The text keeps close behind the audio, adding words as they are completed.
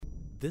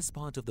This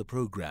part of the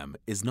program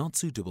is not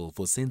suitable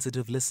for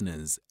sensitive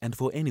listeners and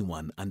for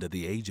anyone under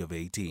the age of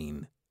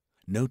 18.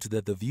 Note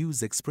that the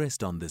views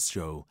expressed on this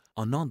show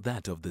are not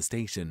that of the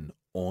station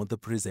or the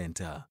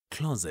presenter.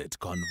 Closet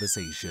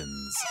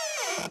Conversations.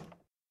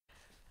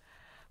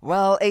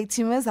 Well,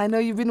 A-teamers, I know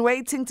you've been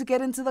waiting to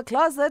get into the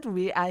closet.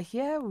 We are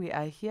here, we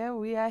are here,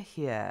 we are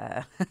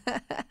here.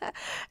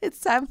 It's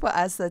time for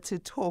us to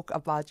talk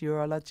about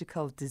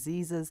urological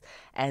diseases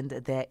and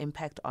their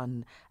impact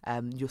on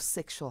your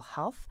sexual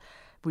health.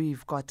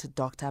 We've got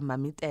Dr.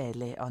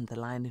 Mamitele on the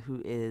line,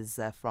 who is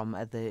from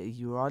the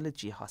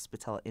Urology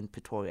Hospital in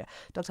Pretoria.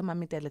 Dr.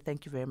 Mamitele,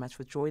 thank you very much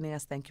for joining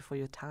us. Thank you for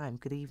your time.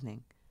 Good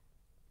evening.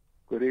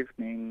 Good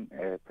evening,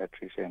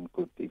 Patricia, and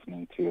good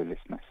evening to your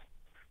listeners.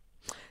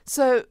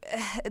 So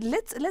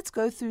let's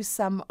go through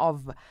some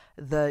of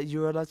the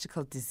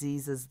urological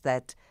diseases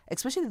that,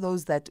 especially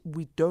those that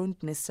we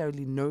don't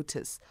necessarily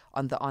notice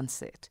on the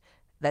onset,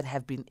 that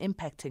have been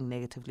impacting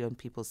negatively on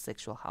people's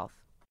sexual health.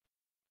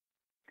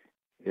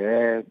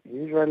 Yeah,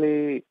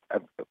 usually,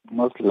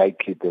 most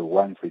likely the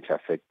ones which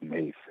affect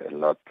males a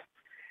lot,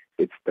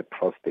 it's the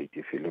prostate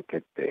if you look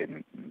at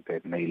the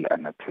male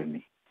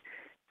anatomy.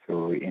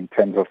 So in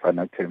terms of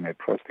anatomy,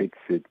 prostate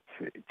sits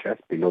just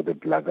below the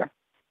bladder.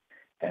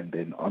 And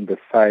then on the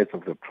sides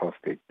of the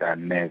prostate, there are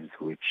nerves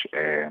which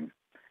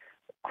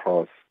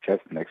cross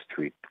just next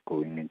to it,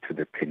 going into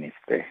the penis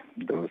there.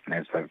 Those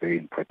nerves are very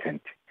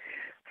important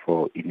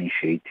for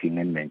initiating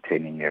and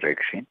maintaining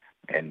erection.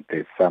 And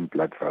there's some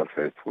blood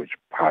vessels which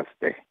pass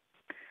there.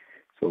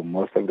 So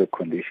most of the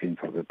conditions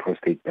of the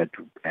prostate that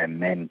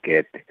men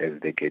get as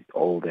they get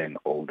older and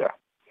older,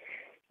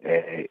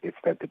 it's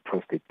that the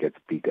prostate gets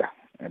bigger.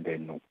 And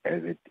then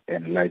as it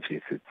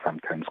enlarges, it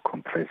sometimes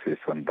compresses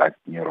on that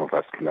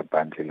neurovascular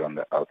bundle on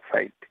the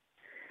outside.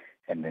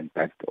 And then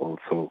that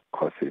also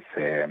causes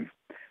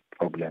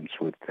problems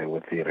with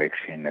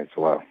erection as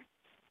well.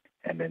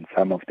 And then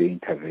some of the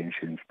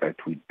interventions that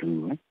we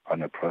do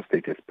on a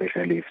prostate,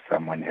 especially if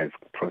someone has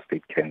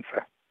prostate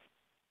cancer,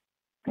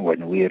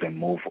 when we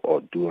remove or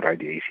do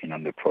radiation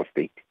on the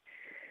prostate,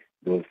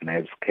 those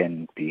nerves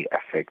can be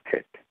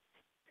affected.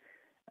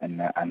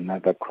 And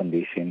another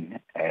condition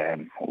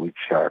which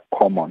are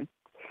common,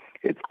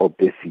 it's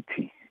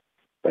obesity.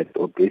 But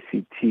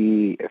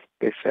obesity,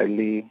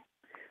 especially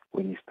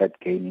when you start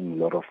gaining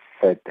a lot of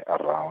fat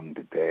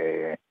around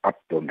the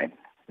abdomen,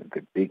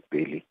 the big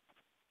belly,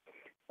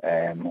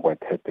 what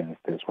happens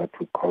is what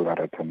we call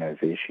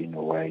atomization,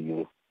 where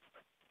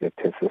the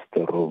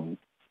testosterone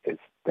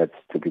starts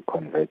to be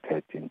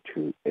converted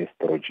into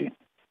estrogen.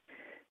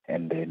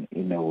 And then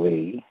in a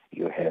way,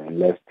 you have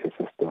less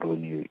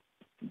testosterone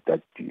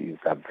that is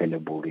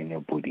available in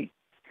your body.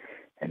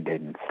 And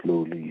then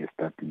slowly you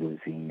start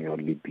losing your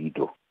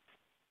libido.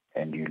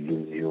 And you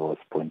lose your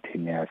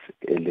spontaneous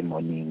early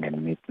morning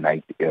and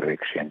midnight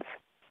erections.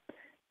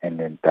 And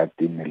then that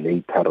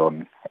later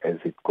on, as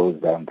it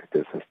goes down to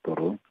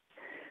testosterone,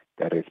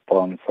 the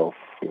response of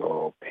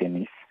your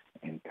penis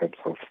in terms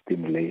of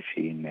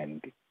stimulation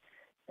and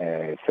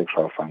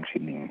sexual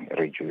functioning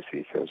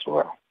reduces as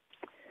well.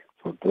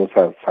 So those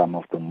are some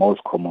of the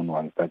most common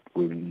ones that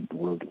we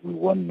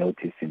won't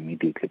notice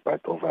immediately,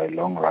 but over a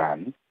long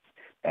run,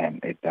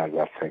 it does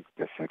affect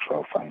the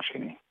sexual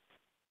functioning.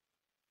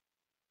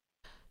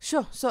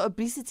 Sure. So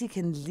obesity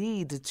can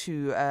lead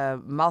to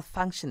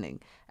malfunctioning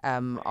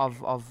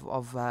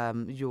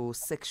of your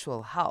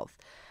sexual health.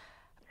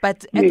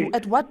 But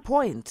at what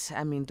point?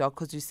 I mean, Doc,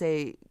 because you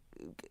say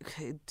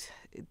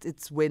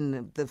it's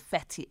when the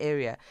fatty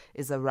area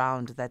is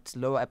around that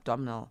lower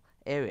abdominal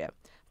area.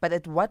 But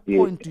at what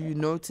point do you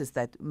notice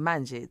that,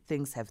 manje,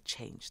 things have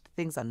changed?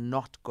 Things are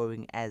not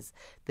going as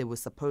they were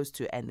supposed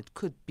to, and it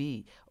could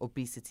be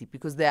obesity,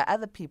 because there are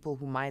other people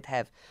who might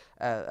have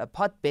a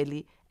pot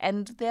belly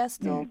and they're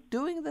still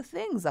doing the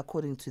things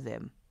according to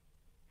them.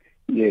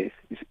 Yes.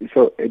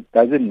 So it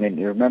doesn't mean,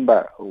 you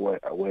remember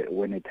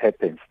when it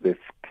happens, there's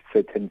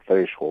certain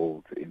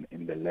thresholds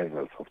in the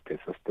levels of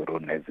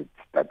testosterone as it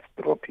starts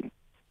dropping.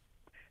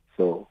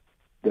 So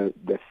the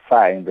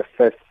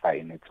first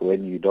sign, it's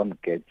when you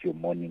don't get your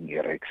morning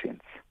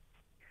erections.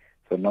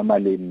 So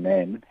normally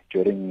men,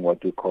 during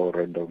what we call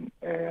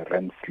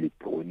REM sleep,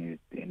 when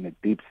you're in a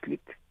deep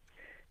sleep,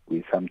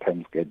 we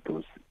sometimes get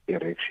those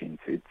erections.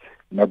 It's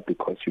not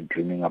because you're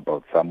dreaming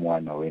about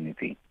someone or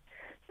anything.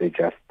 They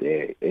just,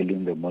 early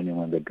in the morning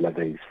when the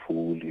bladder is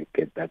full, you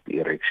get that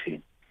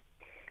erection.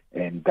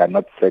 And they're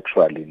not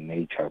sexual in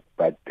nature,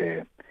 but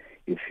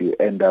if you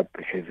end up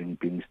having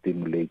been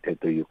stimulated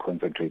or you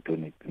concentrate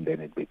on it, then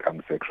it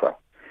becomes sexual.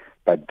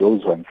 But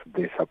those ones,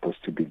 they're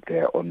supposed to be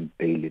there on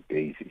a daily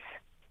basis,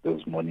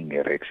 those morning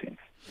erections.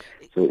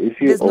 So if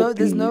you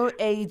there's no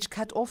age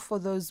cut off for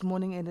those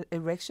morning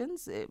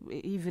erections,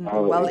 even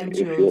well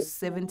into your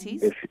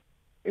 70s?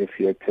 If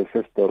your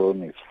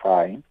testosterone is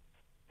fine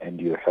and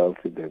you're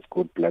healthy, there's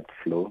good blood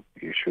flow,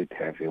 you should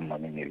have your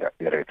morning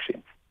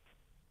erections.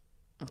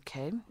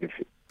 Okay.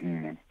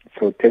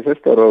 So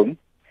testosterone,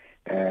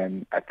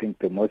 I think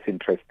the most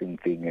interesting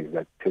thing is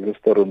that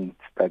testosterone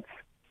starts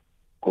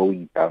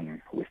going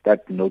down. We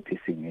start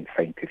noticing it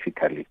scientifically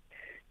physiologically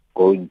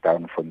going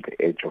down from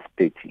the age of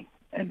 30.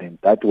 And then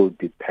that will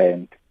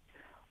depend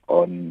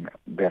on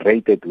the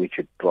rate at which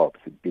it drops.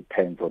 It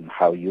depends on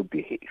how you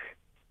behave.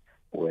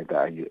 Whether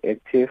are you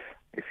active?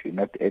 If you're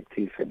not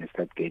active and you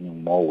start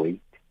gaining more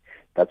weight,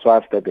 that's why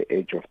after the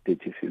age of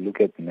 30, if you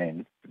look at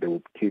men, they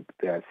would keep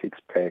their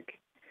six-pack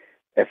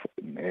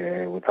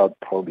without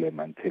problem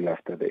until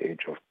after the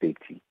age of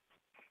 30.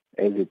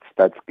 As it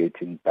starts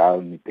getting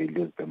down, they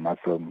lose the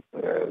muscle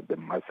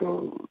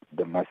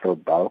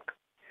bulk,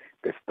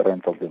 the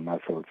strength of the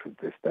muscles.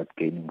 They start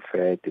gaining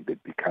fat. They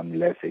become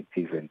less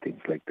active and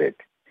things like that.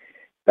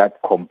 That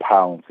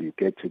compounds. You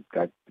get to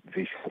that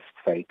vicious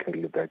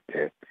cycle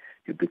that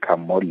you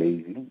become more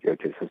lazy. Your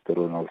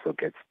testosterone also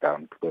gets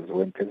down, because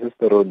when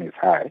testosterone is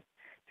high,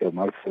 your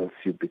muscles,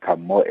 you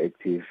become more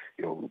active.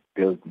 You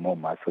build more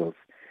muscles.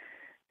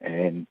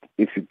 And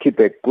if you keep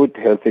a good,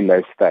 healthy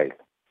lifestyle,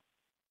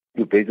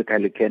 you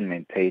basically can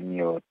maintain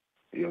your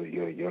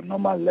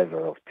normal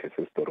level of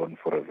testosterone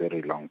for a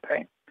very long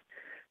time.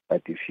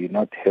 But if you're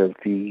not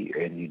healthy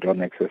and you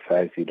don't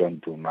exercise, you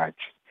don't do much,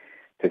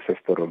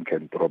 testosterone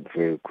can drop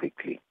very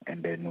quickly.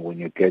 And then when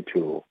you get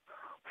to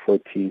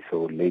 40s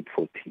or late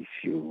 40s,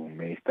 you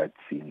may start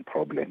seeing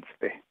problems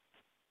there.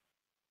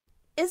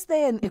 Is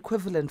there an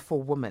equivalent for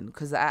women?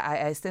 Because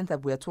I sense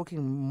that we are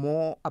talking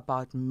more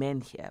about men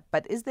here.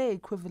 But is there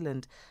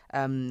equivalent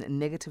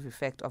negative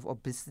effect of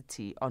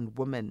obesity on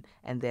women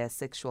and their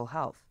sexual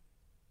health?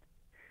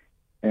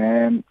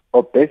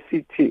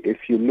 Obesity,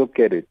 if you look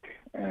at it,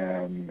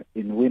 in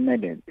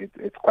women,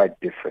 it's quite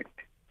different.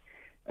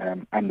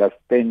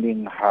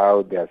 Understanding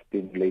how they are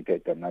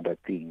stimulated and other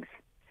things,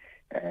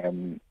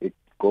 it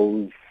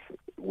goes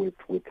with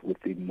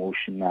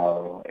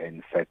emotional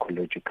and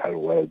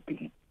psychological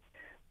well-being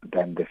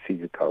than the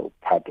physical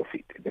part of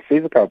it. The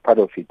physical part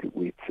of it,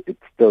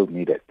 it's still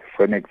needed.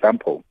 For an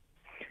example,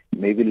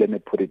 maybe let me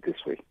put it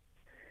this way.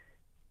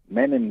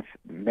 Men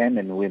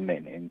and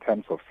women, in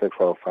terms of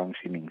sexual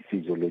functioning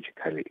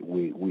physiologically,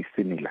 we're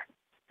similar.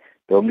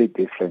 The only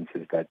difference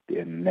is that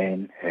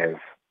men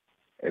have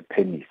a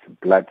penis.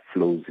 Blood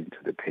flows into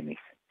the penis.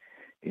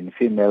 In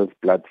females,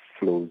 blood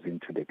flows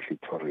into the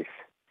clitoris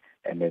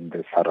and then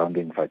the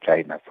surrounding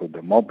vagina. So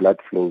the more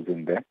blood flows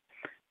in there,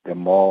 the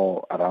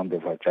more around the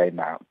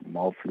vagina,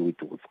 more fluid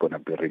is going to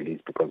be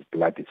released because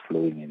blood is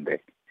flowing in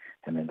there.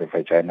 And then the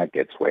vagina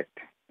gets wet.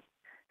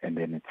 And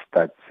then it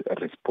starts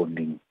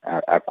responding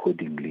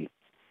accordingly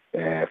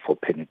for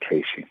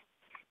penetration.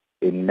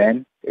 In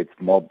men, it's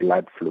more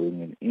blood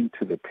flowing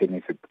into the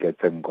penis. It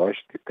gets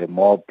engorged. The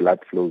more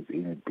blood flows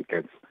in, it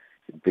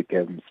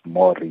becomes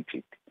more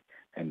rigid.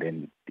 And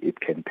then it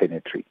can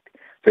penetrate.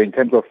 So in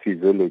terms of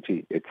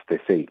physiology, it's the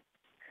same.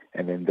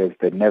 And then there's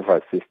the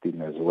nervous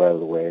system as well,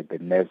 where the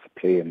nerves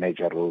play a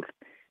major role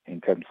in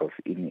terms of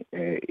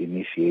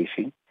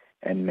initiation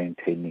and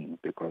maintaining.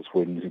 Because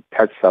when you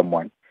touch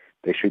someone,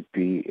 there should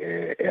be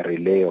a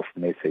relay of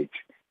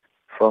message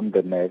from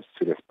the nerves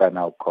to the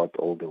spinal cord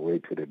all the way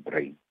to the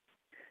brain.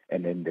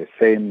 And then the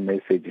same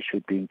message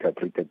should be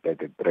interpreted by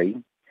the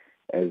brain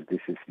as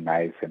this is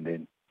nice. And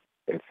then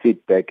the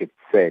feedback it's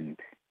sent.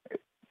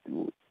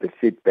 The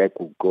feedback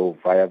will go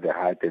via the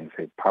heart and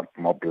say, pump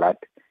more blood.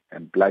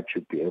 And blood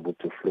should be able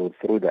to flow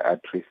through the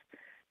arteries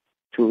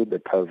to the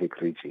pelvic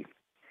region.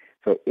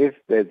 So if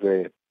there's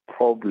a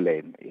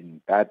problem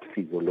in that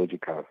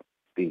physiological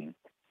thing,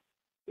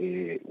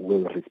 it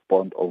will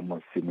respond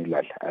almost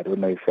similarly. I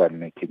don't know if I'm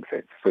making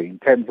sense. So in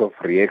terms of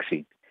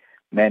reaction,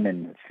 men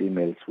and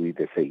females, we're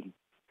the same.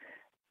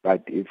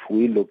 But if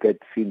we look at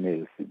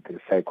females,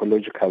 the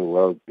psychological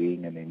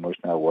well-being and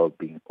emotional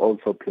well-being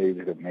also plays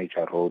a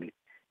major role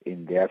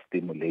in their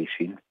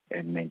stimulation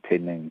and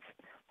maintenance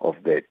of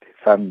that.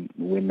 Some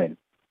women,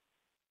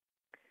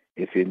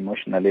 if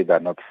emotionally they're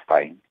not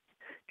fine,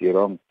 you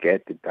don't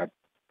get that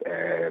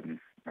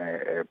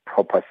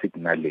proper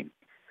signaling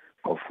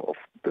of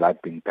blood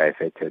being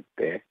diverted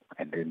there,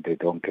 and then they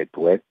don't get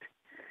wet.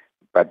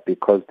 But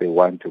because they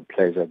want to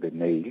pleasure the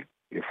male,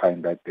 you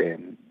find that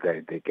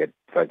they get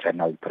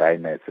vaginal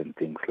dryness and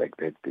things like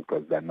that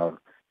because they're not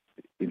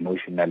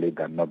emotionally,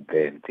 they're not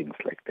there and things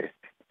like that.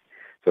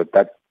 So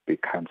that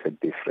becomes a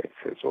difference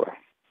as well.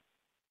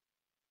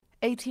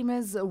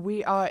 A-teamers,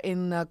 we are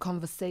in a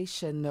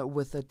conversation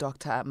with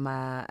Dr.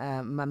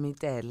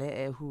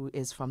 Mamitele, who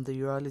is from the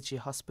Urology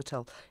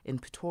Hospital in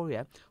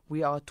Pretoria.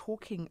 We are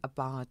talking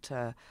about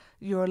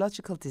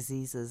urological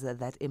diseases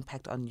that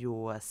impact on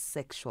your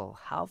sexual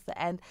health.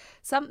 And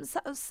some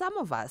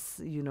of us,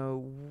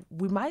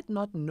 we might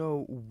not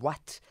know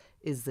what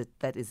is it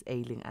that is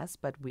ailing us,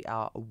 but we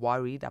are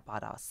worried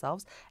about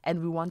ourselves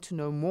and we want to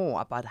know more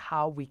about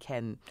how we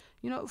can,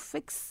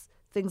 fix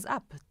things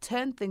up,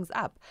 turn things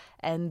up.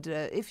 And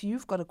if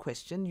you've got a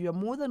question, you're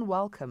more than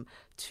welcome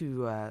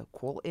to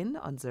call in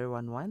on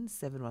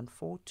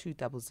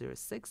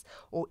 011-714-2006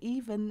 or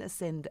even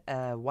send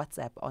a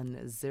WhatsApp on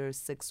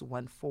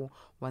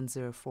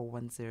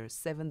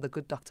 0614104107. The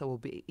good doctor will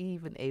be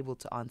even able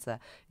to answer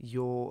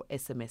your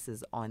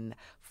SMSs on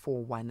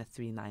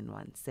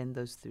 41391. Send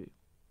those through.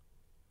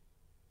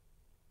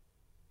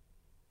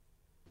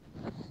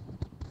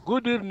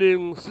 Good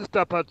evening,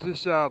 Sister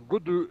Patricia.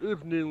 Good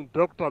evening,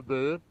 Doctor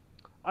there.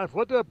 I've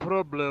got a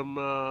problem.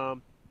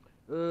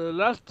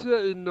 Last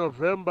year in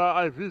November,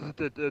 I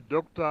visited a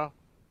doctor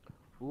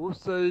who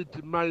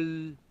said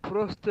my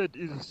prostate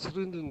is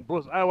shrinking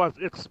because I was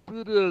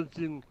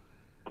experiencing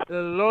a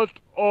lot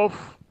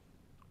of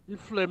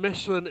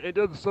inflammation and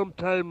at the same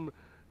time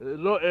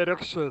low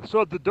erection.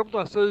 So the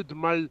doctor said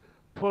my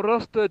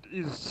prostate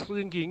is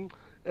shrinking,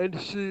 and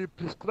she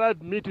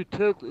prescribed me to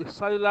take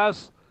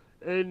Silas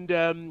and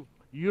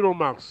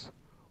Uromax,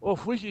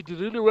 of which it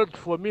really worked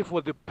for me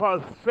for the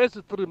first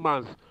 3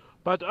 months.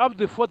 But after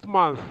the fourth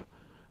month,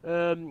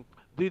 um,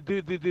 the,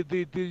 the, the, the,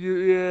 the,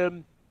 the,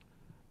 um,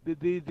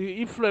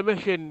 the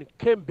inflammation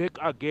came back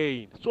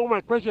again. So my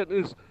question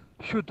is,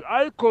 should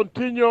I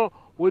continue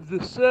with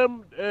the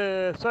same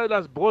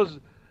Silas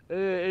Bose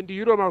and the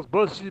Uromax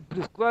Bose she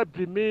prescribed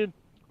me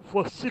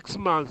for 6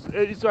 months?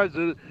 It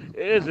was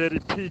as a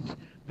repeat.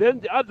 Then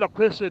the other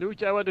question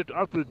which I wanted to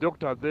ask the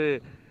doctor there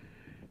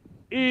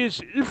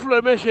is,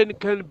 inflammation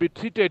can be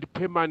treated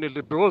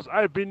permanently, because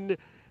I've been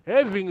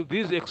having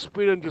these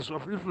experiences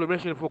of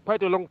inflammation for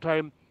quite a long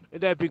time,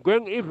 and I've been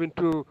going even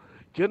to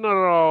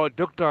general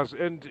doctors,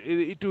 and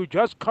it will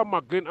just come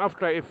again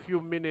after a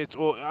few minutes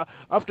or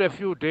after a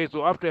few days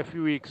or after a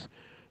few weeks.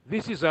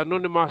 This is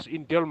Anonymous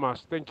in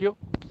Delmas. Thank you.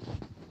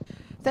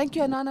 Thank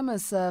you,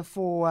 Anonymous,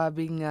 for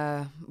being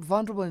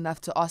vulnerable enough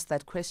to ask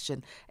that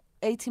question.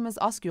 A-teamers,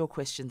 ask your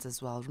questions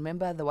as well.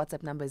 Remember, the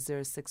WhatsApp number is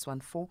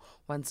 0614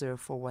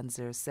 104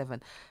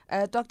 107.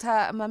 Dr.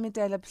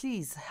 Mamitele,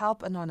 please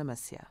help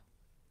Anonymous here.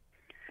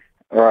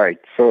 All right.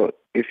 So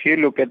if you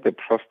look at the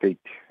prostate,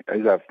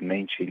 as I've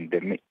mentioned,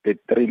 the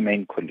three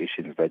main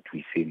conditions that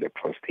we see in the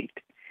prostate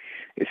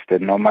is the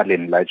normal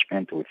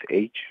enlargement with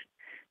age.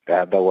 The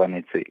other one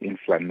is the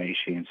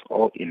inflammations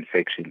or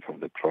infections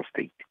of the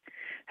prostate.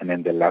 And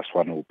then the last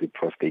one will be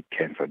prostate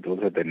cancer.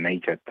 Those are the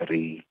major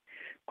three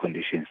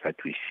conditions that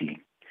we see.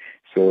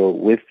 So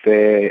with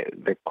the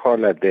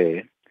caller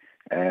there,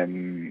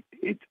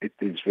 it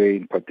is very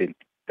important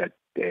that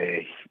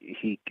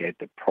he get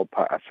the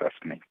proper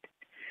assessment.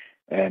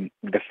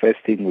 The first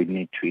thing, we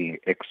need to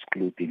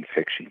exclude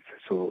infections.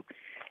 So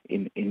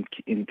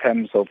in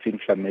terms of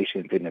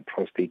inflammations in the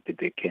prostate,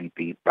 there can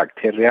be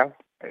bacterial,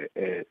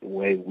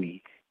 where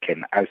we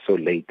can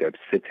isolate a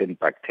certain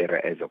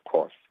bacteria as a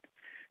cause,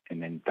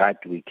 and then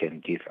that we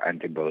can give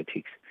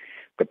antibiotics.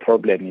 The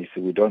problem is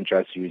we don't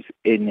just use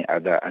any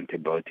other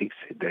antibiotics.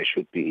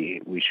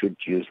 We should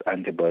use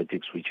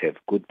antibiotics which have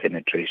good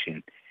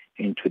penetration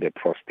into the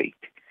prostate,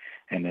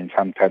 and then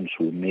sometimes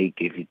we may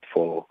give it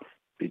for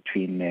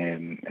between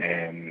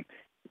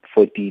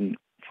 14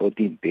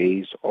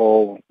 days,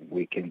 or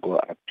we can go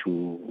up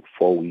to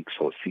 4 weeks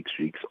or 6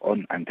 weeks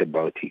on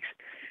antibiotics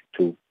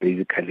to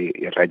basically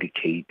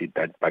eradicate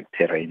that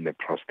bacteria in the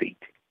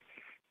prostate.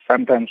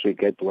 Sometimes we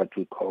get what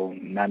we call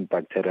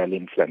non-bacterial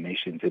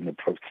inflammations in the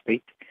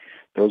prostate.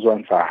 Those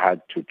ones are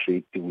hard to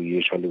treat. We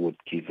usually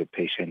would give a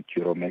patient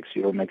Uromax.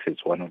 Uromax is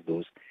one of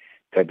those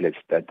tablets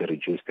that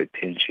reduce the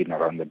tension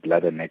around the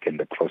bladder, neck, and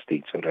the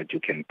prostate so that you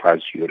can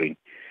pass urine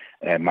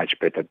much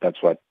better.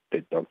 That's what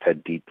the doctor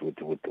did with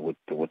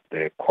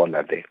the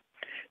caller there.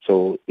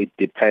 So it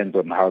depends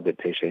on how the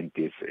patient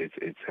is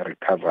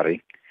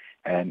recovering.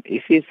 And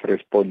if he's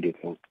responding,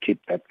 we'll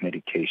keep that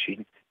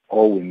medication,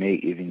 or we may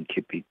even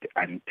keep it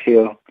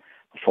until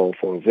for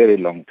a very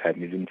long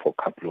time, even for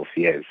a couple of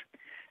years.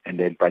 And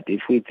then, but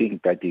if we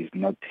think that is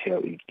not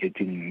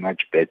getting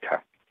much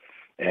better,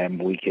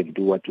 we can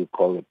do what we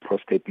call a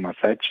prostate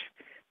massage.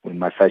 We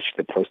massage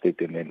the prostate,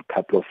 and then a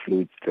couple of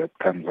fluids that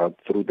comes out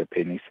through the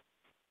penis,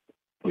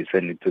 we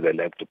send it to the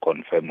lab to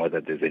confirm whether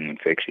there's an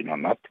infection or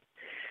not.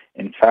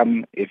 In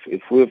some, if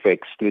we've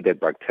excluded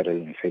bacterial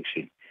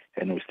infection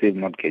and we're still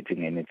not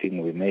getting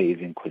anything, we may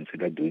even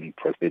consider doing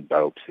prostate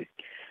biopsy.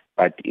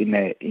 But in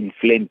an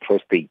inflamed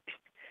prostate,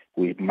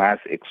 we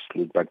must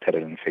exclude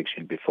bacterial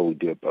infection before we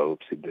do a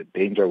biopsy. The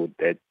danger with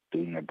that,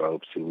 doing a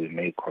biopsy, we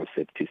may cause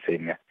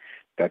septicemia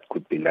that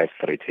could be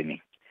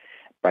life-threatening.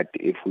 But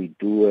if we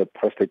do a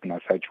prostate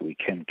massage, we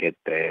can get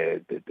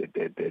the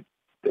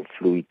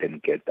fluid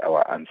and get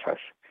our answers.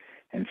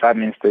 In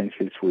some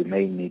instances, we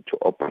may need to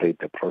operate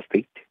the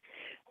prostate,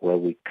 where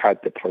we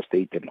cut the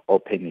prostate and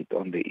open it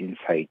on the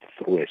inside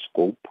through a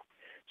scope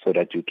so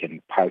that you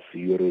can pass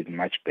urine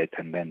much better,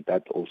 and then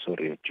that also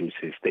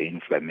reduces the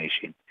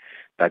inflammation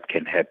that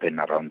can happen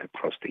around the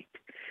prostate.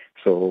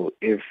 So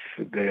if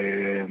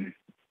the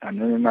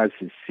Anonymous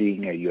is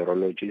seeing a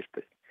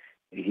urologist,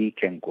 he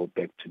can go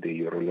back to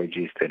the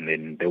urologist, and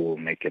then they will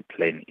make a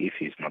plan if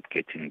he's not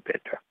getting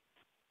better.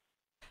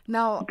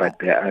 Now, but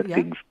there are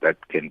things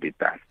that can be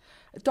done.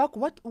 Doc,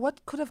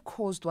 what could have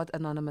caused what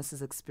Anonymous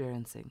is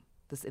experiencing,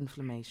 this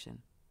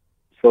inflammation?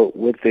 So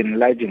with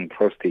enlarging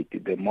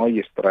prostate, the more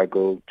you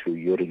struggle to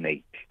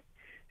urinate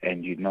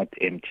and you're not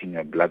emptying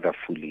your bladder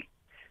fully,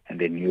 and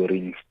then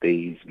urine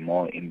stays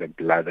more in the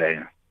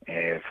bladder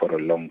for a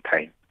long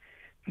time,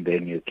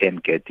 then you can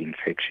get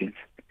infections.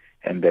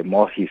 And the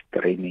more he's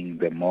draining,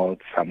 the more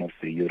some of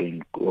the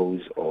urine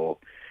goes, or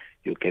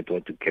you get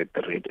what you get,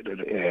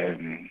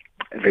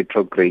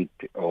 retrograde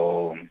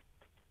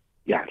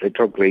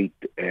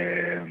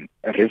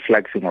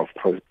refluxing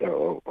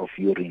of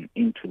urine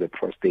into the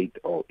prostate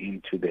or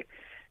into the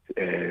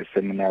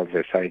seminal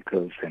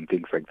vesicles and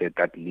things like that.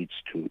 That leads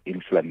to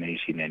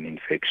inflammation and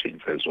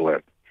infections as well.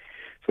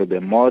 So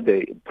the more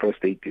the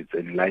prostate is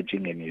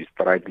enlarging and you're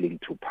struggling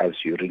to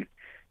pass urine,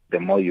 the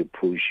more you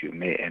push, you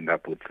may end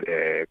up with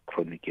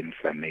chronic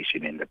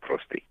inflammation in the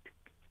prostate.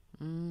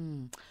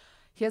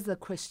 Here's a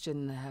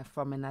question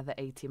from another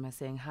A-teamer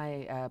saying,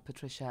 hi,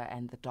 Patricia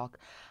and the doc.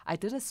 I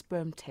did a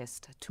sperm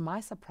test. To my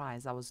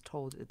surprise, I was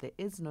told there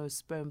is no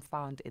sperm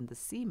found in the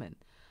semen.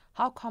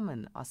 How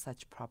common are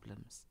such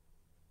problems?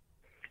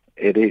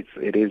 It is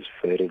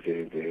very,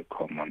 very, very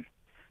common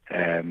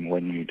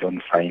when you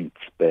don't find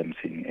sperms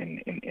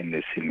in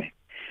the semen.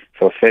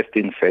 So first,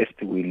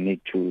 we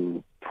need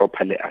to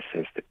properly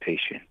assess the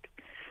patient.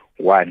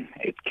 One,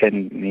 it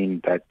can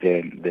mean that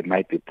there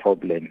might be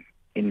problem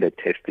in the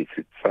testis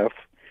itself,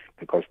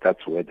 because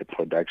that's where the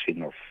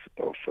production of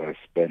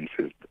sperms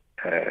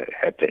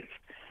happens.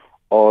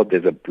 Or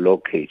there's a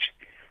blockage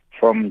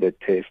from the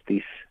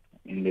testis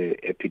in the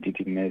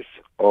epididymis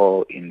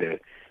or in the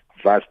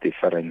vas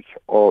deferens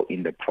or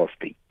in the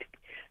prostate.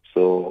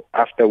 So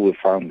after we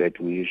found that,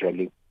 we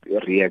usually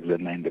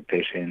re-examine the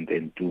patient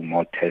and do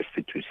more tests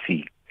to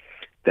see.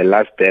 The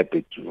last step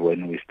is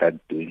when we start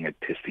doing a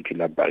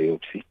testicular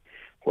biopsy,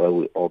 where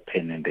we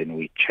open and then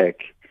we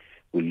check,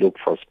 we look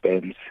for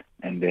sperms,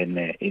 and then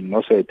in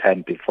most of the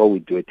time before we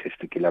do a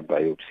testicular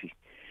biopsy,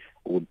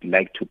 we would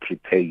like to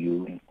prepare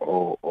you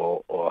or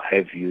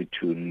have you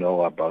to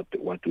know about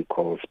what we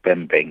call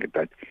sperm bank.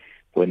 That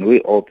when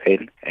we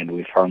open and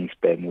we found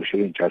sperm, we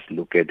shouldn't just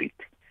look at it.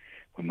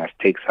 We must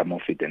take some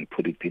of it and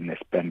put it in a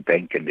sperm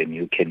bank, and then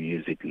you can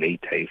use it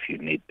later if you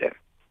need them.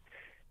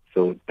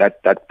 So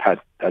that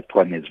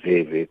one is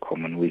very, very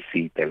common. We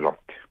see it a lot.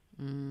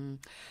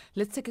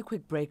 Let's take a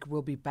quick break.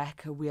 We'll be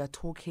back. We are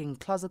talking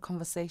closet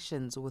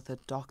conversations with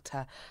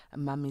Dr.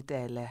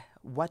 Mamitele.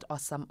 What are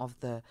some of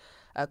the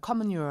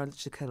common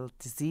urological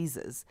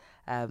diseases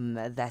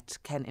that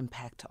can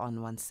impact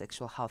on one's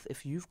sexual health?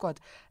 If you've got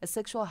a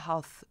sexual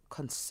health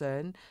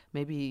concern,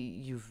 maybe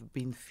you've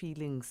been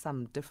feeling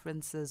some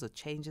differences or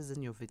changes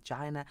in your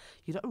vagina,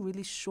 you're not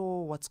really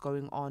sure what's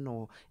going on,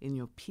 or in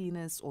your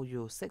penis, or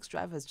your sex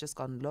drive has just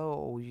gone low,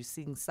 or you're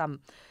seeing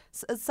some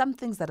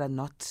things that are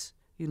not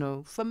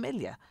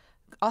familiar.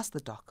 Ask the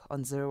doc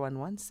on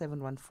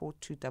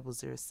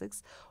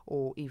 011-714-2006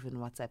 or even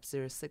WhatsApp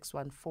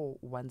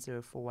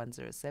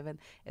 0614-104107.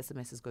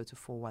 SMSs go to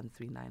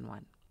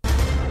 41391.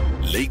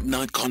 Late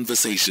Night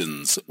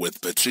Conversations with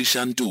Patricia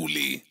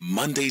Nduli,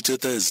 Monday to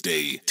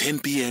Thursday, 10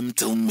 p.m.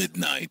 till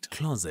midnight.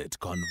 Closet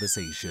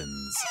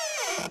Conversations.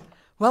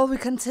 Well, we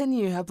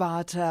continue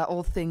about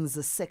all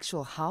things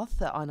sexual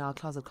health on our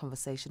closet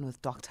conversation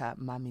with Dr.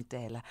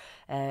 Mamitele.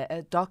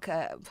 Doc,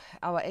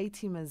 our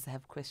A-teamers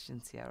have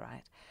questions here,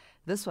 right?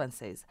 This one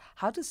says,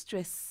 how does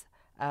stress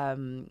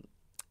cause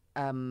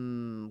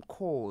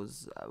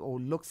or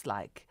looks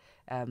like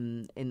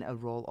in a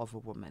role of a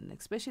woman,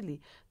 especially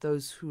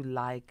those who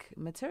like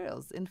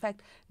materials? In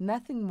fact,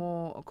 nothing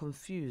more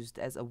confused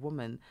as a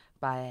woman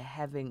by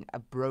having a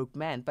broke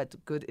man, but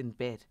good in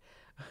bed.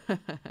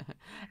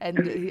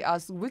 And he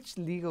asks, which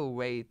legal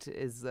weight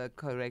is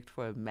correct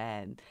for a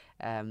man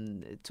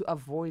to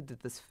avoid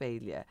this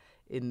failure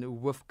in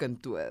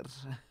Wufkantur?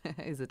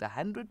 Is it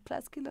 100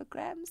 plus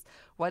kilograms?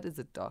 What is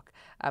it, Doc?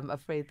 I'm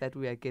afraid that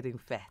we are getting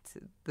fat.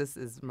 This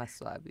is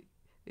Maswabi,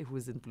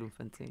 who's in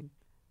Bloemfontein.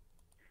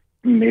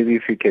 Maybe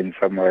if you can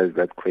summarize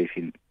that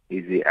question.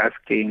 Is he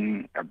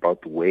asking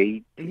about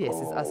weight? Yes,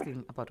 he's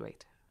asking about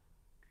weight.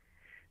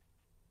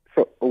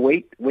 So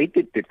weight,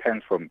 it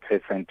depends from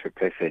person to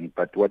person,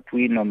 but what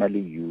we normally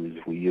use,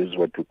 we use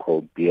what we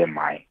call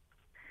BMI.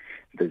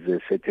 There's a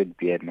certain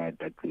BMI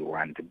that we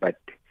want,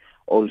 but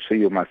also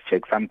you must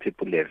check. Some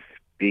people have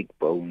big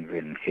bones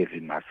and heavy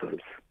muscles,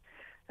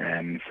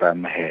 and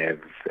some have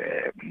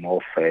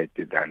more fat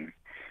than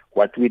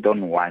what we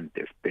don't want,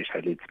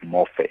 especially it's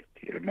more fat.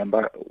 You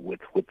remember, with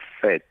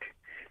fat,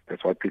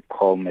 that's what we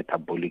call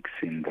metabolic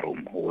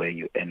syndrome, where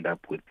you end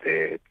up with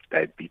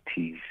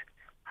diabetes,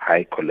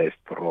 high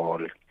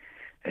cholesterol,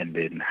 and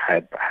then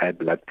high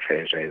blood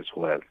pressure as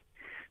well.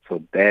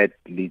 So that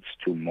leads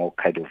to more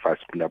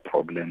cardiovascular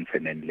problems,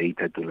 and then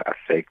later it will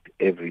affect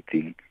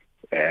everything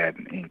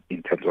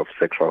in terms of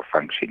sexual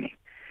functioning,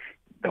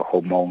 the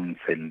hormones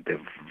and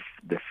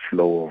the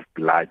flow of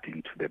blood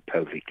into the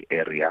pelvic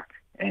area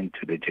and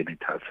to the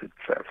genitals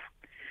itself.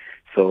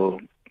 So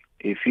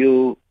if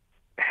you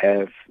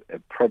have a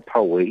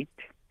proper weight,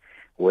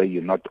 where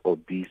you're not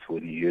obese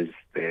when you use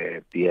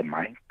the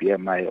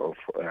BMI of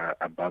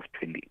above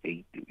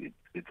 28,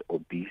 it's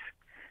obese,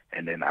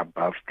 and then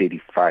above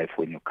 35,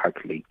 when you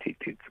calculate it,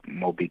 it's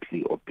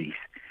morbidly obese.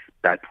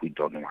 That we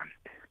don't want.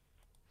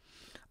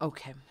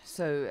 Okay,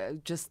 so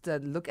just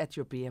look at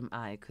your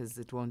BMI, because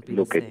it won't be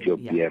Look the same. At your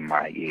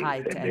BMI, yes.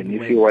 Height and then and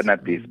if weight. you want to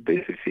be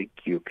specific,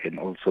 you can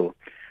also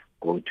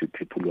go to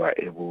people who are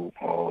able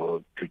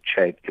or to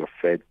check your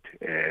fat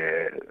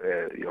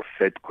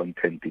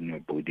content in your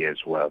body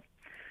as well,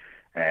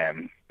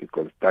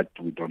 because that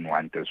we don't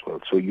want as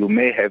well. So you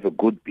may have a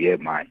good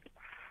BMI,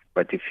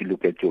 but if you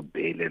look at your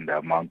bale and the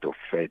amount of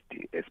fat,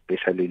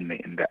 especially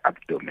in the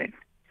abdomen,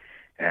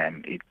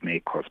 it may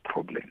cause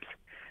problems.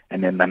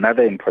 And then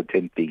another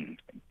important thing,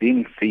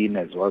 being thin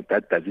as well,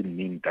 that doesn't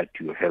mean that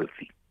you're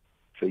healthy.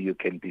 So you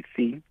can be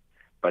thin,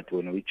 but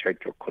when we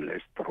check your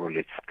cholesterol,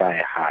 it's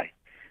sky high,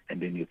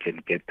 and then you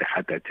can get the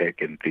heart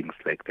attack and things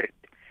like that.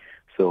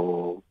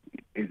 So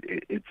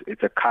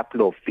it's a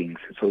couple of things.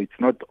 So it's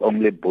not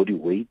only body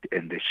weight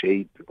and the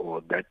shape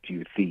or that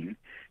you thin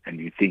and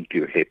you think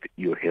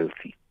you're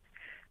healthy.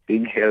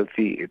 Being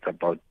healthy, it's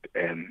about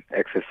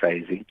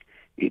exercising,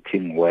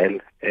 eating well,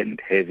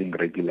 and having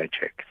regular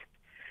checks.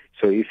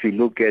 So if you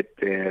look at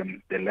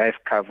the life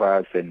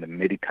covers and the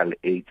medical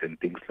aids and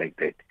things like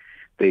that,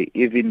 they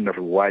even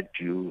reward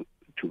you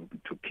to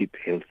keep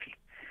healthy.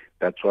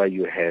 That's why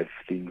you have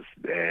things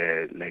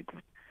like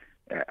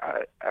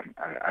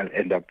I'll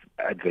end up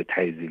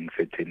advertising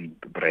certain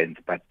brands,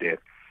 but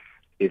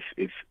if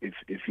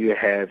you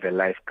have a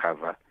life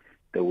cover,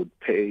 they would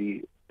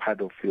pay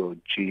part of your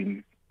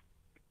gym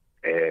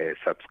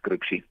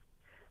subscription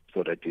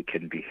so that you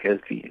can be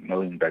healthy,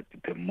 knowing that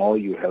the more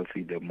you're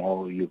healthy, the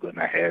more you're going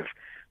to have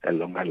a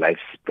longer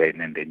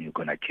lifespan, and then you're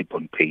going to keep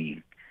on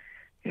paying.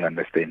 You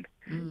understand?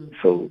 Mm.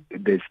 So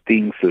there's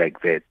things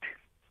like that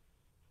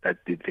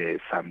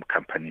some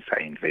companies are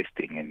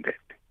investing in that.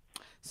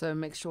 So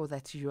make sure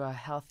that you are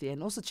healthy,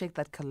 and also check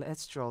that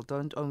cholesterol.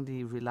 Don't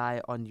only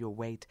rely on your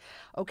weight.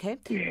 Okay,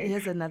 Yes.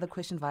 Here's another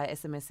question via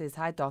SMS. Says,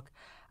 hi doc,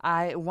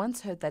 I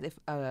once heard that if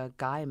a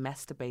guy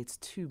masturbates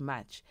too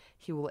much,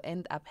 he will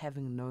end up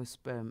having no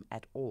sperm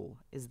at all.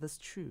 Is this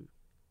true?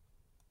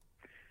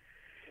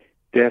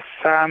 There are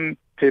some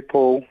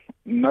people,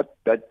 not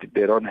that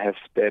they don't have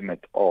sperm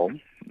at all,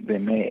 they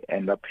may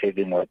end up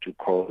having what you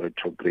call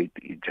retrograde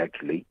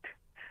ejaculate,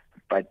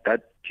 but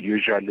that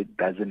usually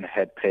doesn't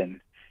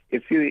happen.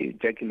 If you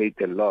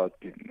ejaculate a lot,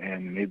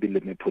 and maybe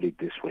let me put it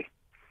this way,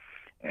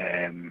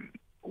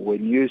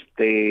 when you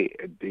stay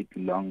a bit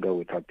longer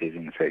without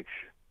having sex,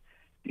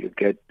 you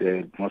get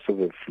most of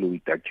the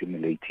fluid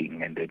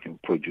accumulating, and then you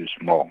produce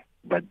more.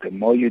 But the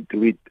more you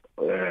do it,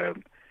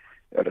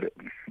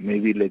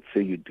 maybe let's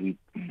say you do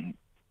it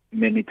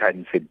many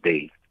times a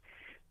day,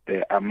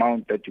 the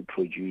amount that you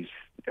produce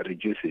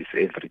reduces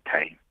every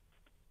time.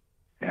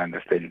 You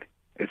understand?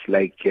 It's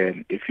like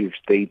if you've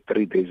stayed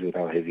 3 days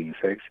without having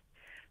sex,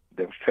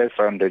 the first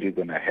round that you're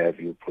going to have,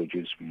 you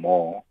produce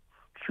more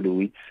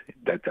fluids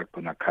that are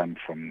going to come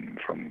from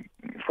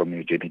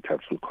your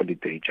genitals. We call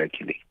it the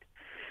ejaculate.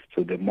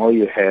 So the more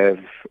you have,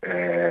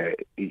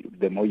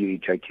 the more you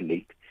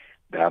ejaculate,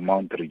 the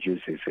amount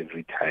reduces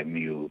every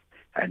time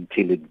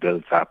until it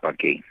builds up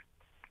again.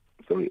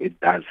 So it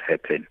does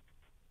happen.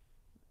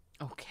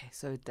 Okay,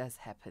 so it does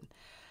happen.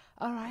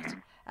 All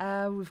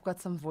right. We've got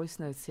some voice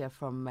notes here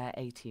from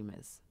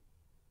A-teamers.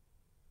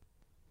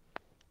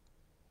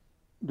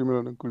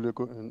 Dimran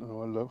Kuleko and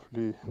our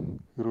lovely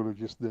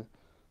urologist there.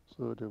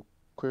 So the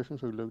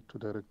questions I'd like to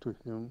direct to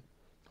him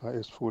are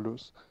as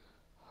follows.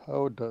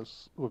 How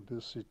does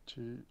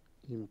obesity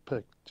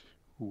impact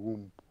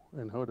womb,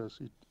 and how does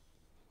it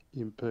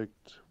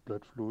impact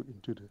blood flow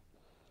into the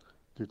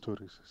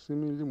clitoris?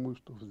 Seemingly,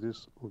 most of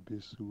these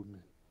obese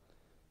women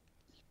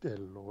eat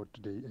a lot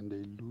and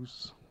they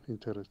lose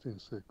interest in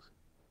sex.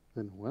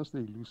 Then once they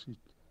lose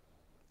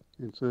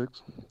it in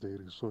sex, they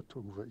resort to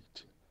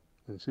overeating.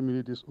 And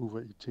similarly, this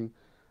overeating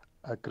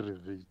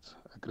aggravates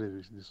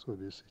this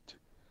obesity.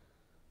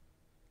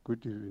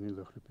 Good evening,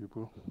 lovely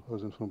people.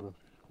 Hausen from Brazil.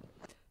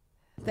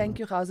 Thank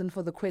you, Hausen,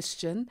 for the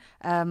question.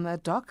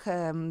 Doc,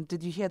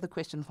 did you hear the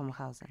question from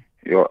Hausen?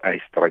 I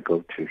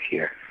struggle to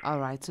hear. All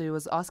right. So he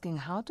was asking,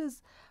 how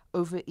does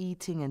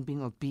overeating and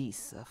being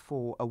obese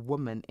for a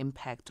woman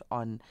impact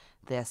on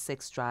their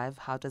sex drive?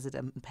 How does it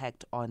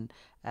impact on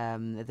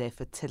their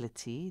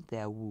fertility,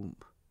 their womb?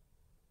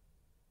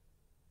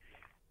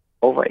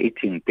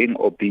 Overeating, being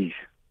obese.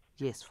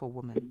 Yes, for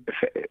women.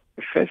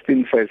 First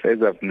thing first,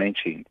 as I've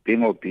mentioned,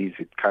 being obese,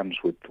 it comes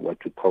with what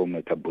we call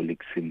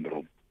metabolic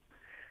syndrome.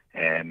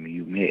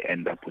 You may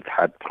end up with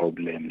heart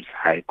problems,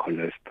 high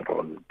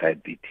cholesterol,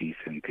 diabetes,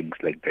 and things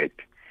like that.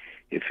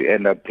 If you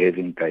end up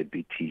having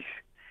diabetes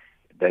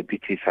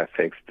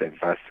affects the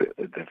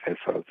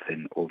vessels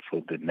and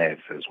also the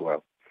nerves as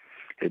well.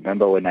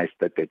 Remember when I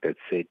started, that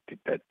said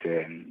that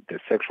the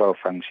sexual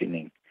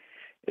functioning,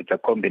 it's a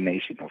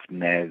combination of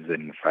nerves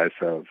and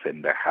vessels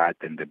and the heart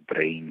and the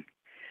brain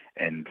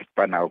and the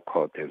spinal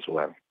cord as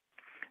well.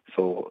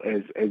 So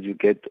as you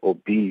get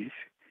obese,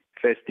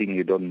 first thing,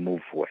 you don't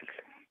move well.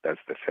 That's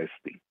the first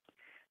thing.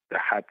 The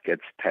heart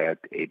gets tired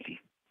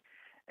early.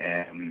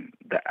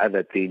 The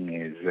other thing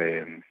is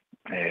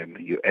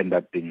you end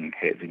up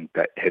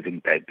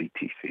having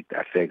diabetes. It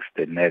affects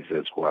the nerves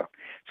as well.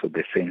 So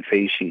the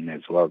sensation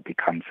as well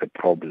becomes a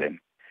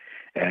problem.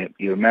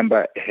 You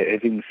remember,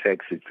 having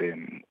sex is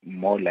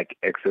more like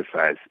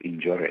exercise,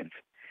 endurance.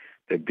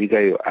 The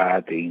bigger you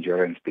are, the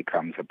endurance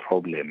becomes a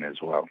problem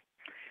as well.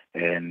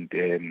 And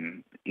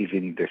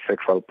even the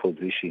sexual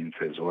positions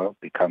as well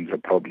becomes a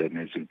problem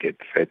as you get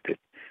fatter,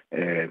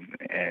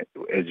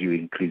 as you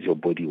increase your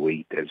body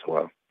weight as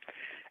well.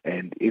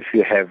 And if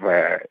you have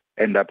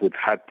end up with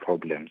heart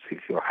problems,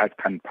 if your heart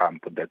can't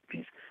pump, that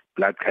means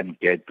blood can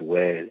get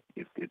where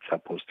it's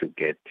supposed to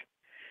get.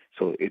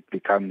 So it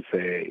becomes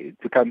a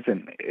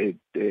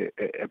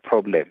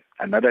problem.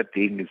 Another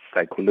thing is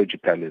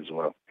psychological as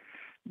well.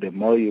 The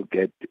more you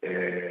get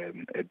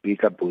a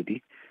bigger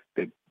body,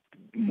 the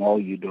more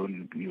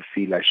you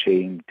feel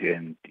ashamed,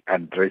 and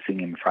undressing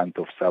in front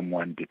of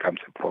someone becomes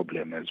a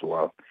problem as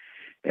well.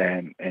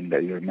 And I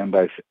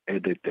remember I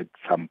said at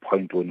some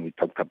point when we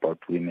talked about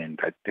women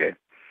that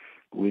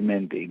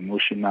women, the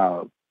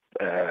emotional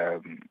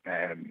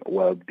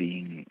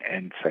well-being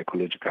and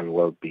psychological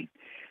well-being,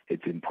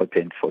 it's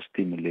important for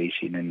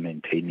stimulation and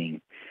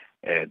maintaining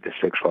the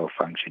sexual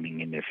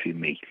functioning in a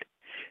female.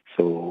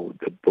 So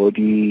the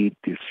body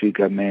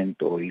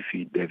disfigurement, or if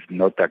they've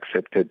not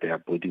accepted their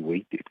body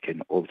weight, it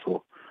can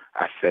also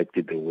affect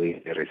the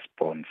way they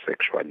respond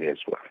sexually as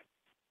well.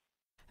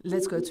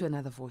 Let's go to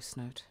another voice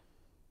note.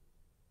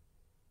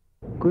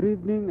 Good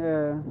evening,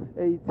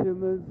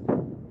 A-Timers,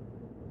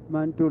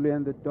 Mantuli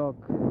and the doc.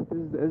 This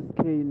is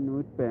SK in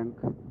Woodbank.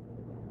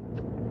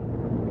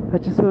 I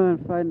just want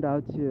to find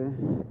out here,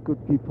 good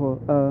people,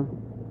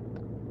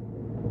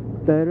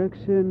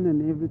 direction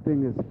and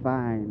everything is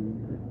fine.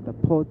 The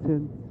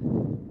potent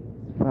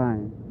is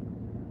fine.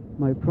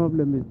 My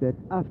problem is that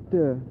as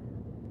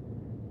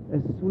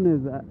soon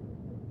as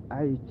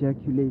I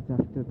ejaculate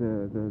after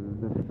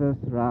the first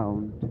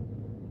round,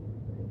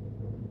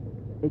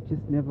 it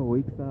just never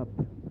wakes up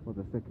for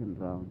the second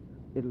round.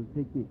 It'll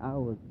take me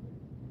hours.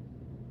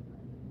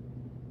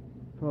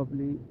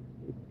 Probably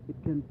it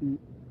can be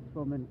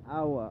from an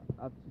hour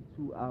up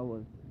to 2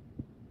 hours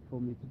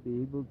for me to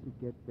be able to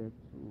get back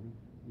to,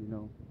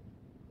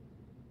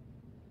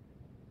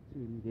 to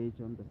engage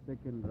on the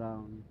second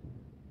round.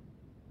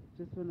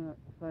 Just want to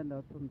find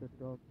out from the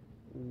doc,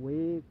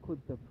 where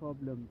could the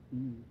problem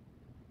be?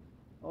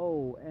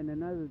 Oh, and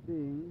another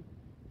thing,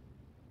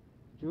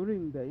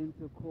 during the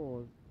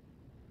intercourse,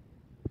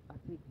 I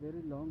take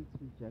very long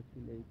to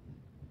ejaculate.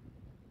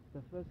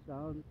 The first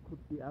round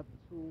could be up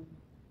to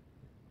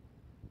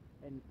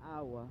an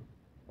hour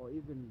or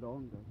even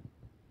longer.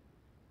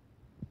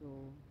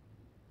 So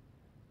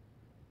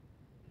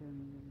can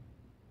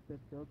the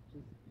doc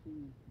just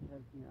please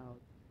help me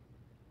out?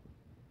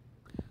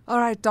 All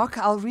right, Doc,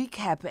 I'll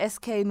recap.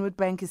 SK in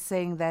Woodbank is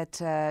saying that,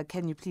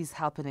 can you please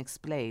help and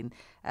explain?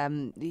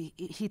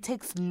 He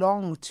takes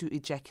long to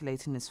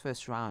ejaculate in his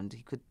first round.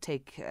 He could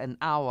take an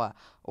hour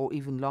or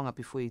even longer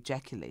before he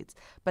ejaculates.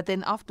 But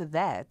then after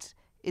that,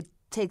 it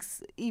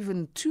takes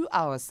even 2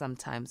 hours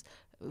sometimes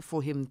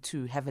for him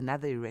to have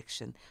another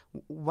erection.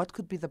 What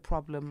could be the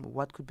problem?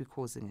 What could be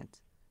causing it?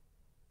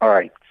 All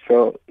right.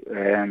 So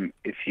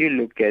if you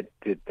look at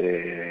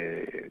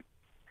the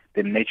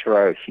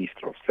natural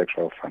history of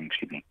sexual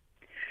functioning,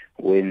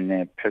 when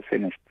a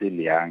person is still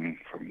young,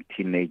 from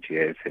teenage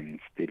years and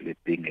still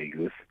being a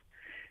youth,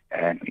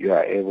 you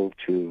are able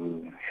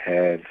to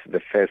have the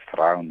first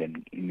round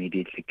and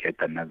immediately get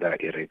another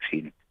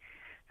erection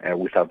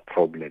without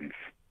problems.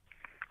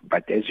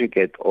 But as you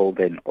get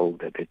older and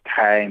older, the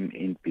time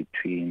in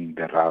between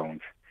the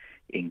rounds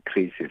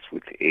increases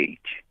with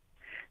age.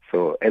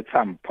 So at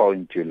some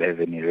point you'll have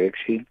an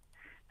erection,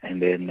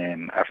 and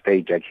then after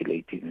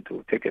ejaculating, it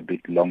will take a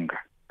bit longer.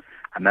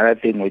 Another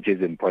thing which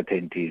is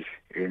important is,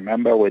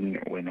 remember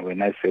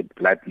when I said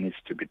blood needs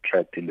to be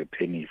trapped in the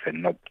penis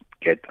and not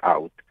get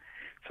out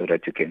so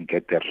that you can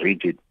get a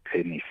rigid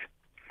penis.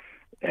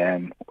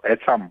 At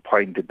some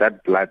point,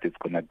 that blood is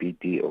going to be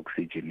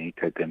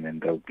deoxygenated, and then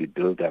there'll be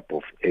buildup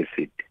of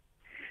acid.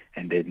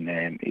 And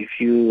then if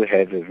you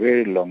have a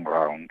very long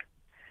round,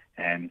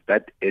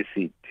 that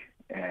acid,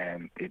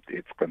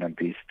 it's going to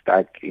be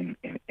stuck in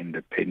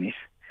the penis.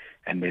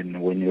 And then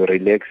when you're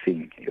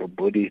relaxing, your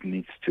body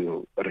needs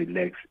to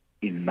relax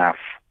enough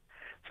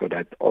so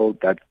that all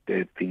that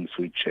things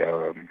which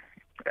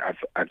have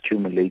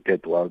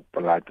accumulated while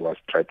blood was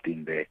trapped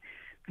in there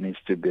needs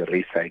to be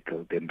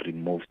recycled and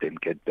removed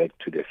and get back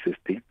to the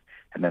system.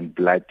 And then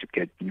blood, to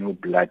get new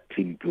blood,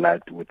 clean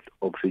blood with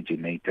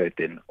oxygenated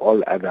and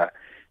all other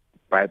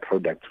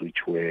byproducts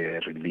which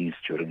were released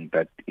during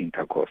that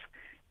intercourse,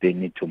 they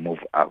need to move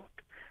out.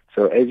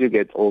 So as you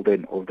get older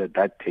and older,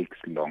 that takes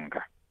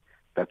longer.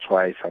 That's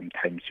why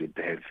sometimes you'd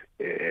have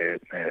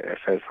a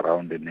first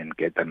round and then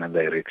get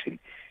another erection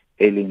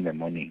early in the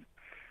morning.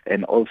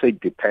 And also it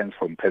depends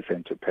from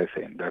person to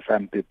person. There are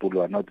some people who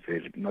are not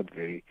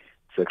very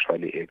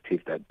sexually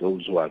active, that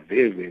those who are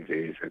very, very,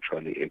 very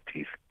sexually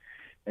active.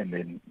 And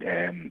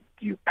then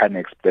you can't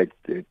expect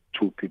the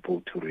two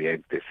people to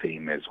react the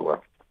same as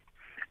well.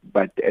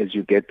 But as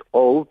you get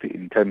old,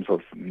 in terms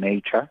of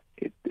nature,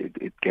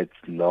 it gets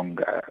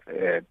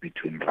longer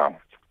between rounds.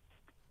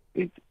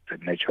 It's a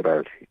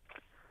natural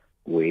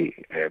way,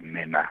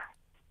 manner.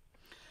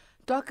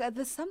 Doc,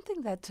 there's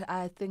something that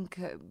I think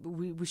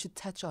we should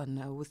touch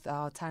on with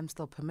our time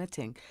still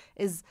permitting,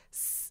 is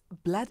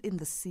blood in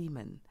the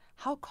semen.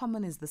 How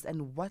common is this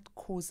and what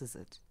causes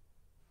it?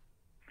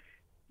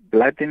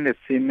 Blood in the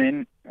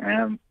semen,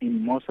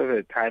 in most of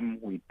the time,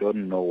 we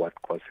don't know what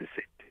causes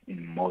it,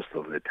 in most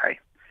of the time.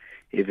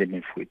 Even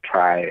if we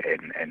try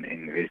and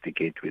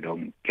investigate, we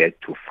don't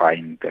get to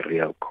find the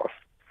real cause.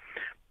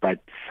 But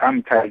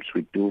sometimes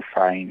we do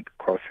find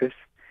causes.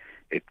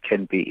 It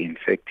can be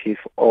infective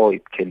or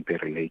it can be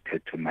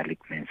related to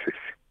malignancies.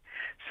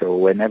 So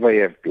whenever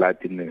you have blood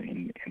in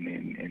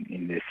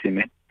the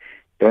semen,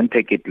 don't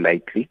take it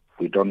lightly.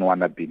 We don't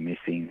want to be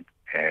missing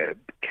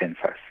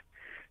cancers.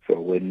 So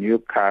when you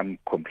come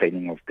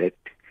complaining of that,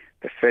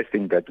 the first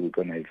thing that we're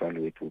going to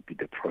evaluate will be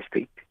the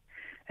prostate,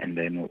 and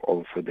then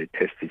also the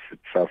testis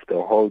itself. The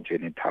whole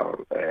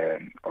genital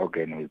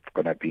organ is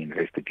going to be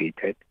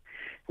investigated.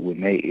 We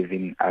may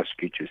even ask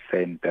you to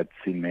send that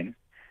semen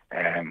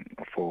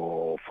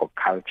for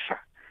culture,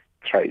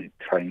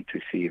 trying to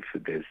see if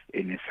there's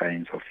any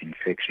signs of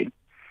infection.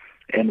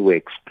 And we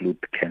exclude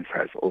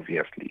cancers,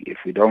 obviously. If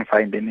we don't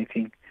find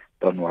anything,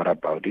 don't worry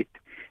about it.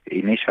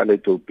 Initially,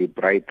 it will be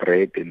bright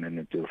red, and then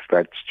it will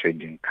start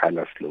changing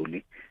color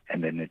slowly,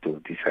 and then it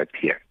will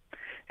disappear.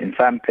 In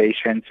some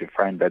patients, you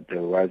find that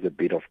there was a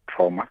bit of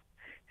trauma.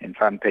 In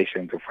some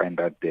patients, you find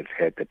that they've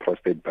had a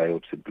prostate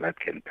biopsy, blood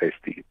can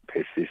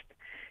persist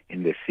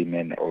in the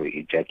semen or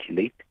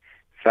ejaculate.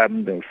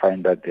 Some, they'll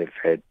find that they've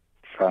had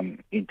some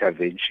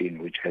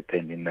intervention which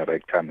happened in the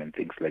rectum and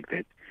things like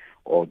that,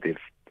 or they've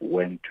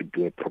went to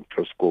do a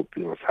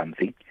proctoscopy or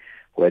something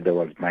where there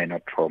was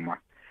minor trauma.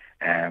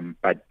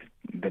 But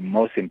the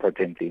most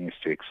important thing is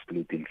to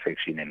exclude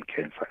infection and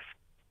cancers.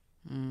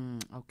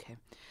 Okay,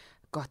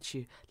 got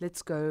you.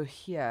 Let's go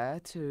here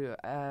to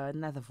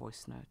another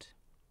voice note.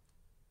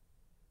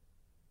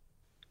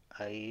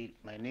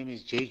 My name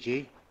is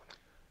JJ.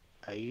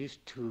 I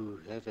used to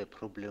have a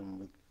problem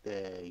with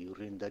the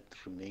urine that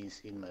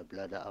remains in my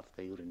bladder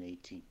after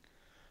urinating.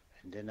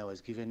 And then I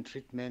was given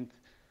treatment,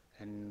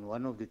 and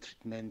one of the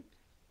treatment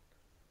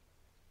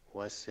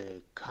was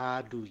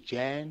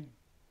Cardogen.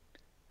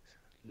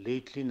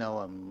 Lately now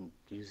I'm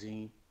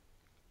using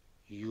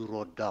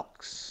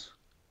Urodox,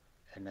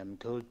 and I'm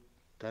told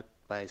that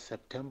by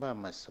September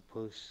I'm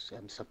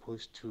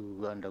supposed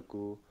to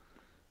undergo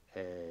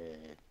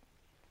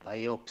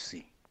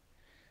biopsy.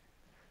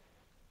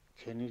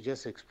 Can you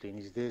just explain,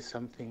 is there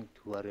something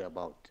to worry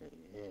about?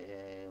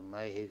 Am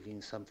I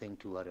having something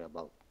to worry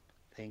about?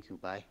 Thank you,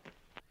 bye.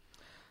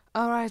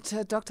 All right,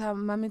 Dr.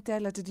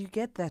 Mamitele, did you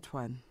get that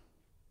one?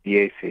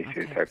 Yes,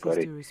 Okay, I got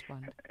it. do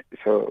respond.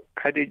 So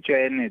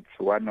Cardogen, it's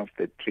one of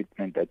the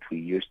treatment that we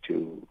use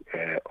to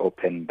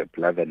open the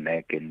bladder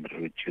neck and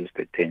reduce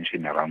the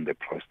tension around the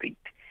prostate.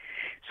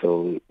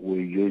 So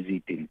we use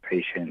it in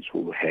patients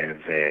who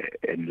have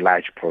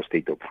enlarged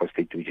prostate or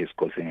prostate which is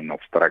causing an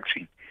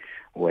obstruction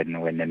when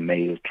a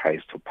male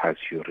tries to pass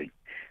urine.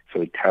 So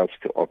it helps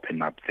to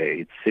open up there.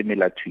 It's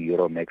similar to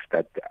Uromax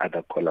that the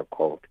other caller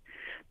called,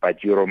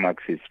 but Uromax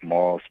is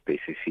more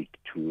specific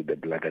to the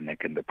bladder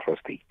neck and the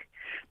prostate.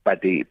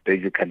 But they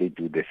basically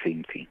do the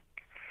same thing.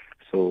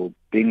 So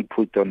being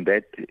put on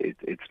that,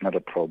 it's not a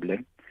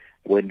problem.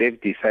 When they've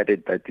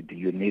decided that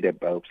you need a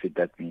biopsy,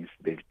 that means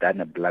they've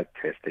done a blood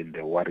test and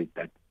they're worried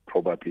that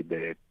probably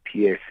the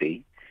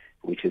PSA,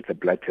 which is the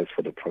blood test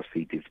for the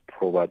prostate, is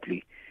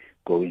probably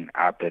going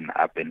up and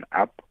up and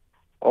up.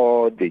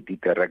 Or they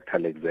did a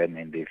rectal exam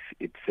and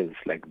it feels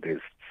like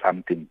there's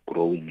something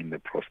growing in the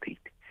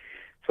prostate.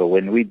 So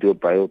when we do a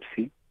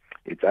biopsy,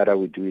 it's either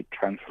we do it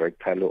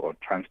transrectal or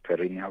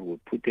transperineal. We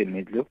put a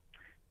needle,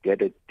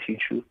 get a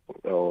tissue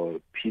or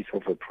piece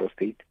of a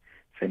prostate,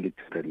 send it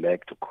to the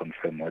lab to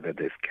confirm whether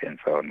there's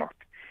cancer or not.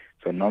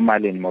 So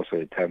normally, in most of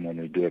the time when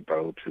we do a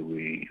biopsy,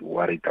 we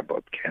worried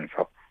about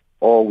cancer,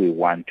 or we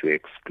want to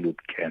exclude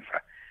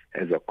cancer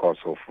as a cause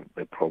of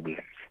the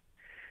problems.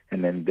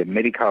 And then the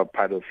medical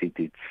part of it,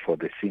 it's for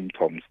the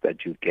symptoms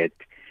that you get.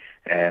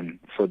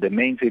 So the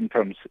main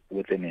symptoms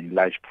with an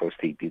enlarged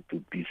prostate, it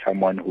would be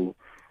someone who,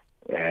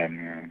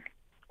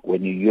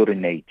 when you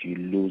urinate, you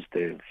lose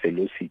the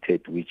velocity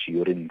at which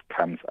urine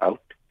comes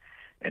out,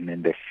 and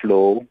then the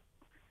flow,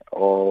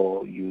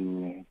 or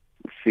you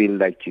feel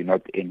like you're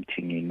not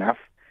emptying enough,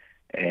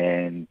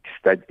 and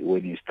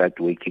when you start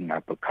waking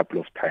up a couple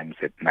of times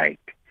at night,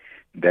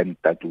 then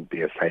that will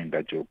be a sign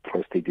that your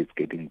prostate is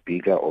getting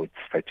bigger or it's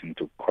starting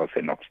to cause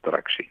an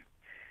obstruction.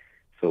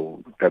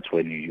 So that's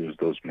when you use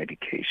those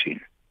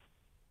medications.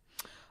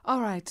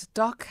 All right,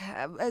 Doc,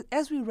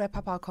 as we wrap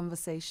up our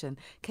conversation,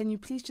 can you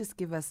please just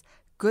give us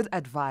good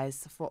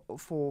advice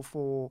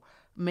for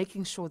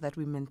making sure that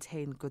we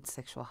maintain good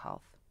sexual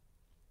health?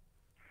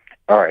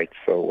 All right,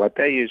 so what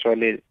I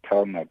usually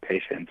tell my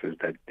patients is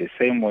that the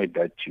same way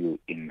that you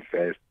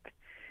invest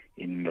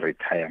in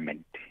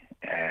retirement,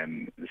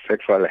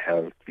 sexual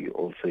health, you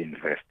also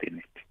invest in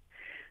it.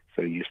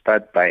 So you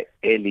start by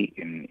early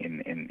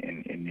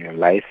in your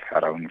life,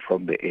 around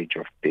from the age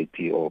of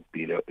 30 or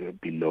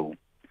below.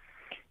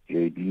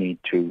 You need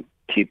to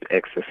keep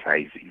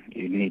exercising.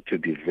 You need to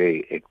be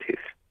very active.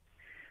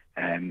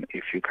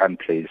 If you can't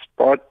play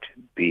sport,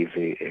 be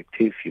very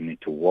active. You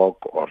need to walk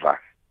or run.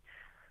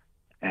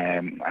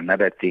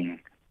 Another thing,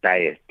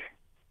 diet.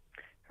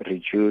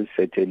 Reduce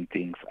certain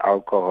things,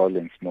 alcohol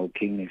and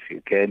smoking. If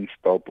you can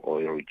stop or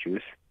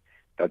reduce,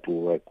 that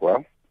will work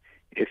well.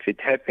 If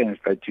it happens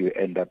that you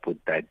end up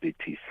with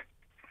diabetes,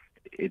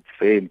 it's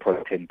very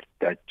important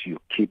that you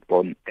keep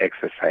on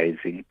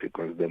exercising,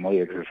 because the more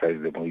you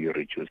exercise, the more you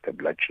reduce the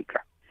blood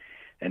sugar.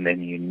 And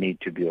then you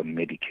need to be on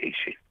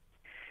medication.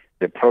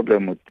 The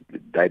problem with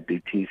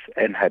diabetes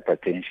and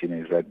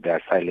hypertension is that they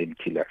are silent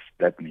killers.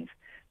 That means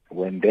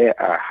when they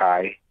are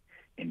high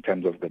in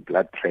terms of the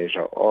blood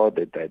pressure or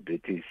the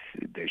diabetes,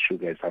 the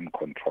sugar is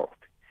uncontrolled,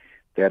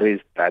 there is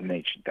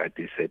damage that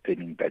is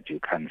happening that you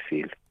can't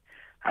feel.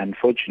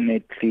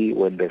 Unfortunately,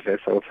 when the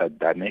vessels are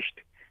damaged,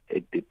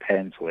 it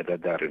depends whether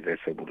they are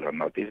reversible or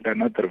not. If they're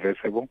not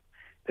reversible,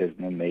 there's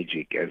no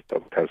magic as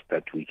doctors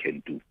that we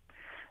can do.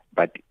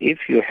 But if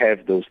you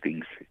have those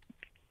things,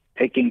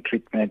 taking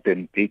treatment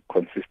and being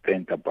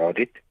consistent about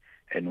it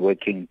and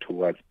working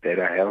towards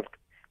better health,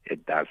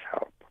 it does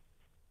help.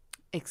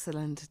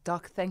 Excellent.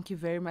 Doc, thank you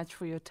very much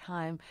for your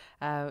time.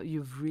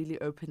 You've really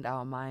opened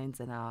our minds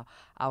and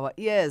our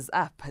ears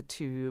up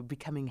to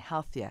becoming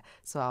healthier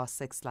so our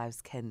sex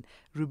lives can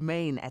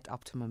remain at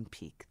optimum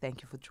peak.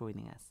 Thank you for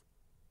joining us.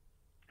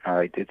 All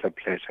right, it's a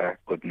pleasure.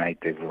 Good night,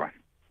 everyone.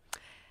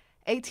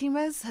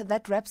 A-teamers,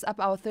 that wraps up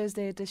our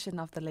Thursday edition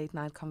of the Late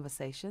Night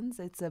Conversations.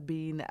 It's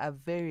been a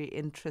very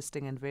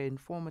interesting and very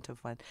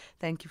informative one.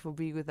 Thank you for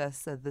being with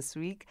us this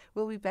week.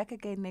 We'll be back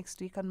again next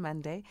week on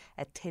Monday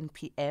at 10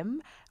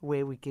 p.m.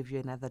 where we give you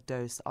another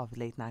dose of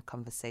Late Night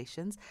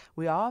Conversations.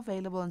 We are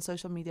available on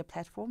social media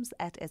platforms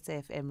at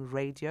SAFM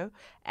Radio,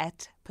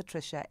 at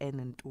Patricia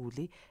N.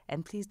 Ntuli,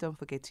 and please don't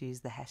forget to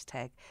use the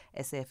hashtag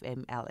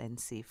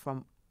SAFMLNC.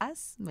 From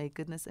us, may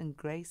goodness and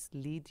grace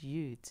lead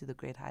you to the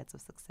great heights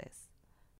of success.